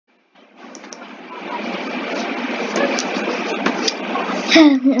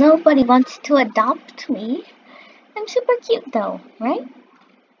Nobody wants to adopt me. I'm super cute though, right?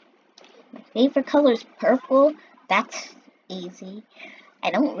 My favorite color is purple. That's easy.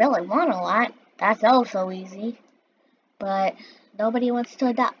 I don't really want a lot. That's also easy. But nobody wants to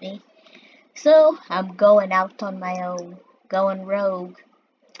adopt me. So I'm going out on my own. Going rogue.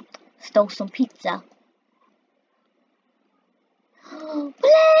 Stole some pizza. Playground!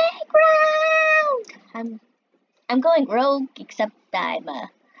 I'm going rogue, except I'm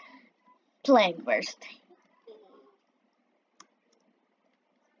playing first.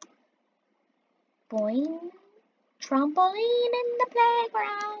 Boing. Trampoline in the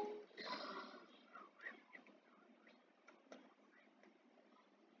playground.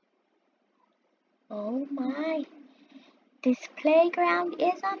 Oh my. This playground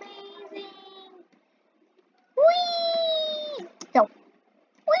is amazing. Whee! So,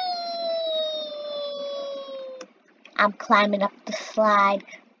 whee! I'm climbing up the slide.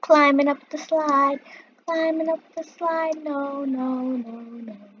 Climbing up the slide. Climbing up the slide. No, no, no,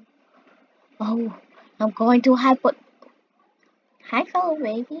 no. Oh, I'm going to high foot. Hi, fellow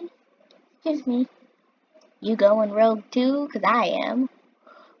baby. Excuse me. You going rogue too? 'Cause I am.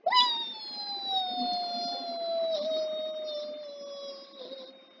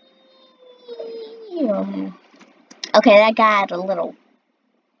 Okay, that got a little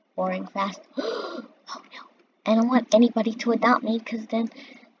boring fast. Oh no. I don't want anybody to adopt me because then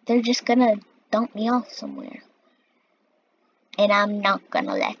they're just gonna dump me off somewhere. And I'm not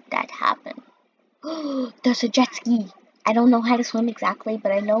gonna let that happen. There's a jet ski. I don't know how to swim exactly,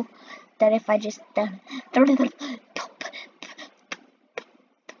 but I know that if I just yeah, yeah,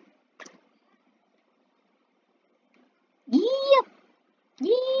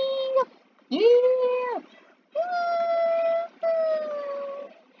 yeah, yeah,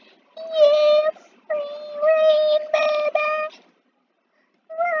 free reign, baby.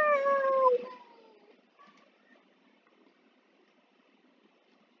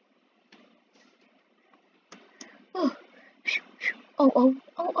 Oh, oh,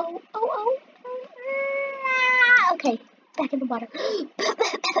 oh, oh, oh, oh. Okay, back in the water.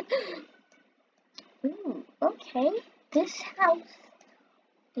 Ooh, okay. This house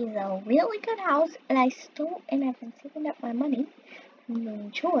is a really good house, and I've been saving up my money from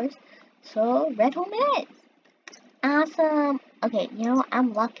doing chores, so red home it is. Awesome. Okay, you know what?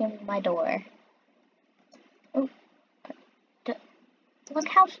 I'm locking my door. Oh, lock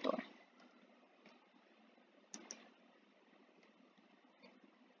house door.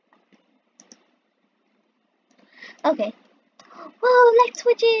 Okay. Whoa, light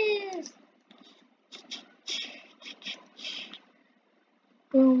switches!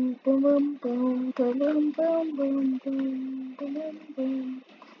 Boom, boom, boom, boom, boom, boom, boom, boom, boom, boom,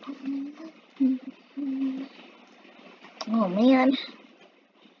 boom. Oh man.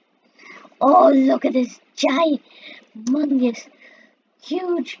 Oh, look at this giant, humongous,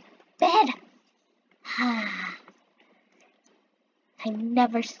 huge bed. I've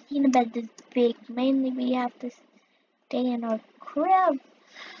never seen a bed this big. Mainly we have to stay in our crib.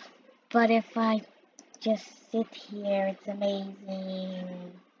 But if I just sit here, it's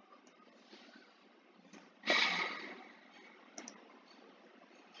amazing.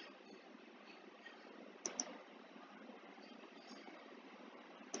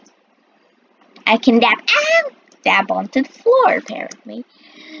 I can dab onto the floor apparently.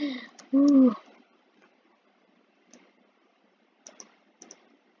 Ooh.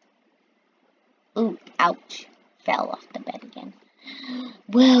 Ooh, ouch. Fell off the bed again.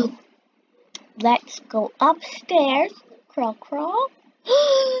 Well, let's go upstairs. Crawl, crawl.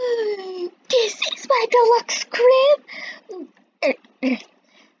 This is my deluxe crib.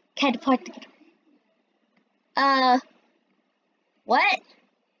 Kind of hard to get. What?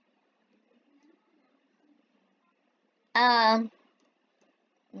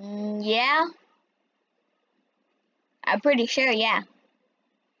 Yeah. I'm pretty sure, yeah.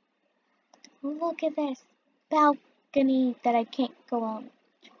 Look at this balcony that I can't go on.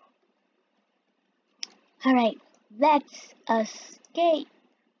 Alright, let's escape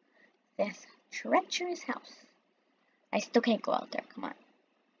this treacherous house. I still can't go out there, come on.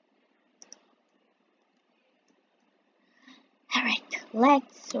 Alright,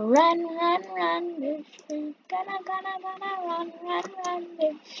 let's run this street. Gonna run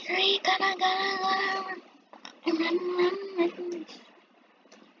this street. Gonna run.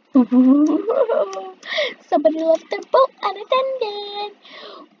 Somebody left their boat unattended.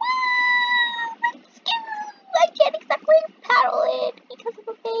 Let's go. I can't exactly paddle it because of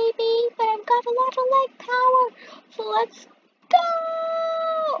a baby, but I've got a lot of leg power. So let's go.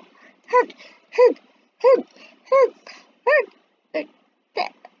 Hurt.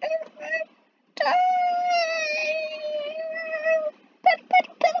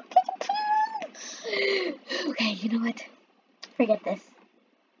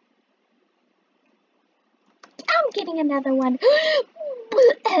 breaking another one.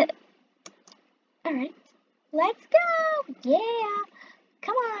 Alright, let's go. Yeah.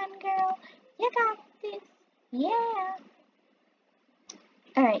 Come on, girl. You got this. Yeah.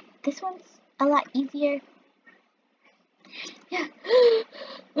 Alright, this one's a lot easier. Yeah.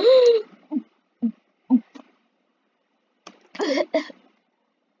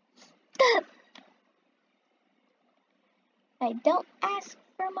 I don't ask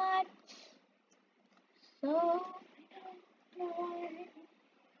for much, so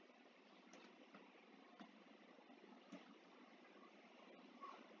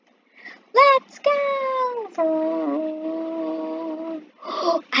let's go.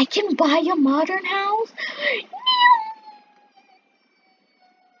 I can buy a modern house?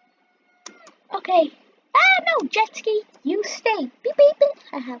 Okay. Ah, no, jet ski, you stay. Beep, beep, beep.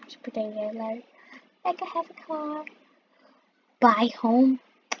 I have to pretend like I have a car. Buy home?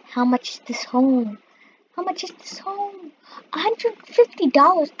 How much is this home? How much is this home?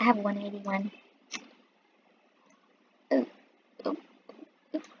 $150. I have 181. Uh,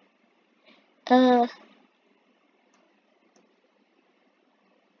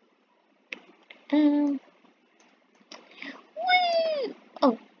 um, wait.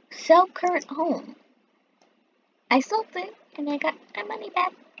 Oh, sell current home. I sold it and I got my money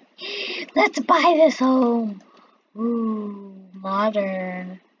back. Let's buy this home. Ooh,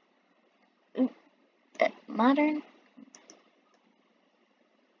 modern. Ooh, modern?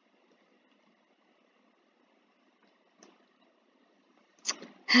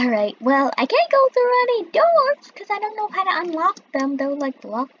 Alright, well, I can't go through any doors because I don't know how to unlock them. They're like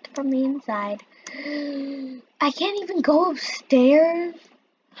locked from the inside. I can't even go upstairs.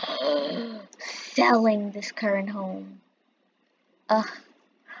 Selling this current home. Ugh.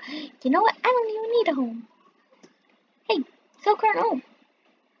 You know what? I don't even need a home. Hey, sell current home.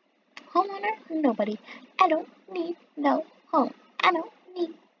 Homeowner? Nobody. I don't need no home. I don't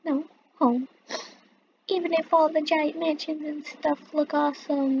need no home. Even if all the giant mansions and stuff look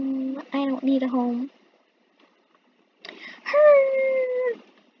awesome, I don't need a home.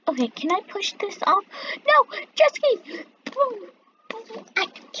 Okay, can I push this off? No, jet ski! I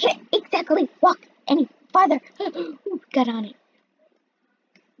can't exactly walk any farther. Ooh, got on it.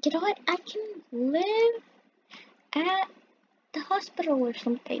 You know what? I can live at the hospital or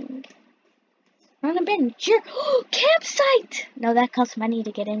something. On a bench. Sure. Campsite! No, that costs money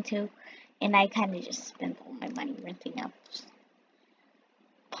to get into. And I kind of just spent all my money renting out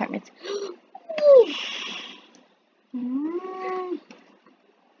apartments.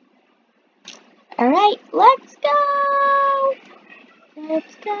 Alright, let's go!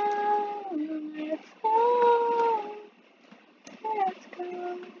 Let's go! Let's go! Let's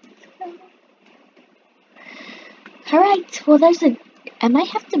go! Let's go! Alright, well there's a... I might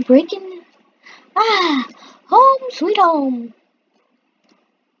have to break in... Ah! Home sweet home!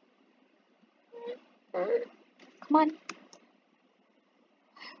 Come on.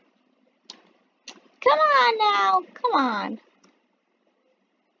 Come on now! Come on!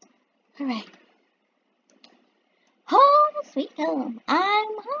 Alright. Home sweet home. I'm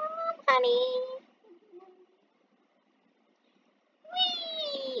home, honey.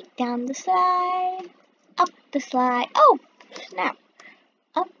 Whee! Down the slide. Up the slide. Oh, snap.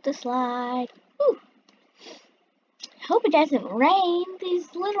 Up the slide. Whew. Hope it doesn't rain.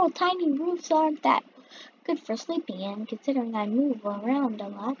 These little tiny roofs aren't that good for sleeping in, considering I move around a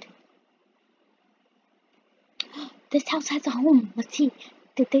lot. This house has a home. Let's see.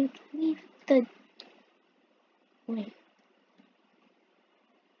 Did they leave the... Wait.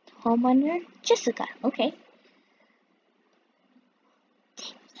 Homeowner? Jessica. Okay. They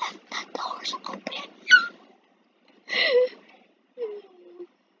left the doors open.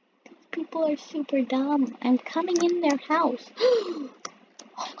 People are super dumb. I'm coming in their house. Oh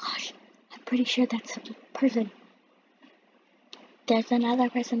gosh. I'm pretty sure that's a person. There's another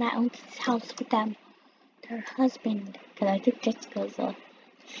person that owns this house with them. Their husband. Because I think Jessica's a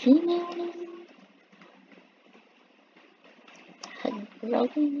female name. A girl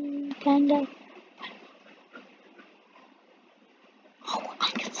kind of. Oh, I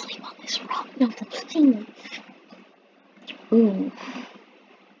can sleep on this rock. No, the thing. Ooh.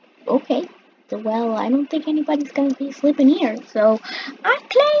 Okay. Well, I don't think anybody's gonna be sleeping here, so I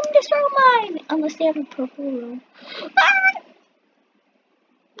claim this room mine, unless they have a purple room. Ah!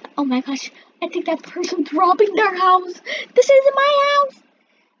 Oh my gosh, I think that person's robbing their house. This isn't my house.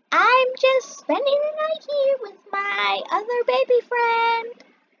 I'm just spending the night here with my other baby friend.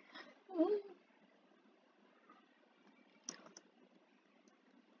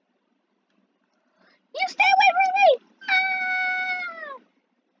 You stay away from me! Ah!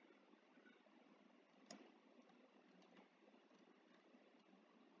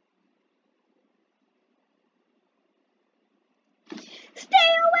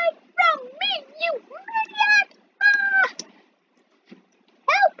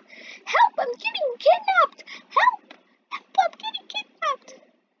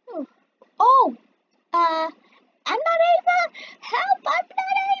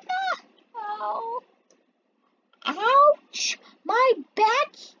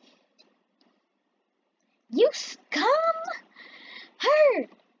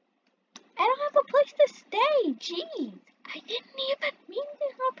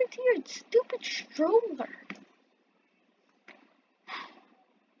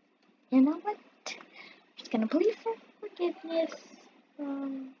 You know what? I'm just gonna plead for forgiveness.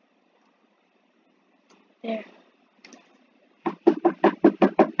 There.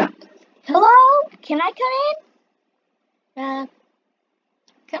 Hello? Can I come in?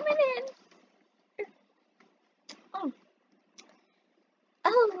 Coming in. Oh.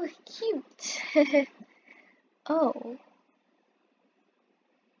 Oh, cute. Oh.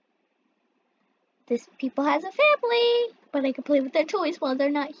 This people has a family, but I can play with their toys while they're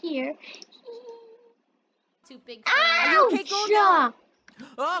not here. Too big. Ouch! Are you okay, Gold?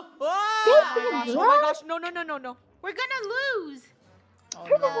 Oh my gosh! No! We're gonna lose. Oh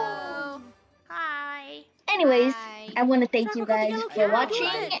Hello. Hi. Anyways, Hi. I want to thank you Sorry, guys yellow for carrot. watching,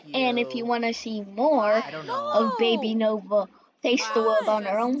 Like and if you want to see more I don't know. of Baby Nova Taste the World on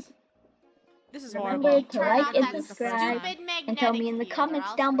her own, This is remember horrible. to like and that subscribe, stupid and tell me in the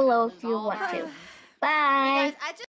comments down below if you want to. Hey Bye! guys, I just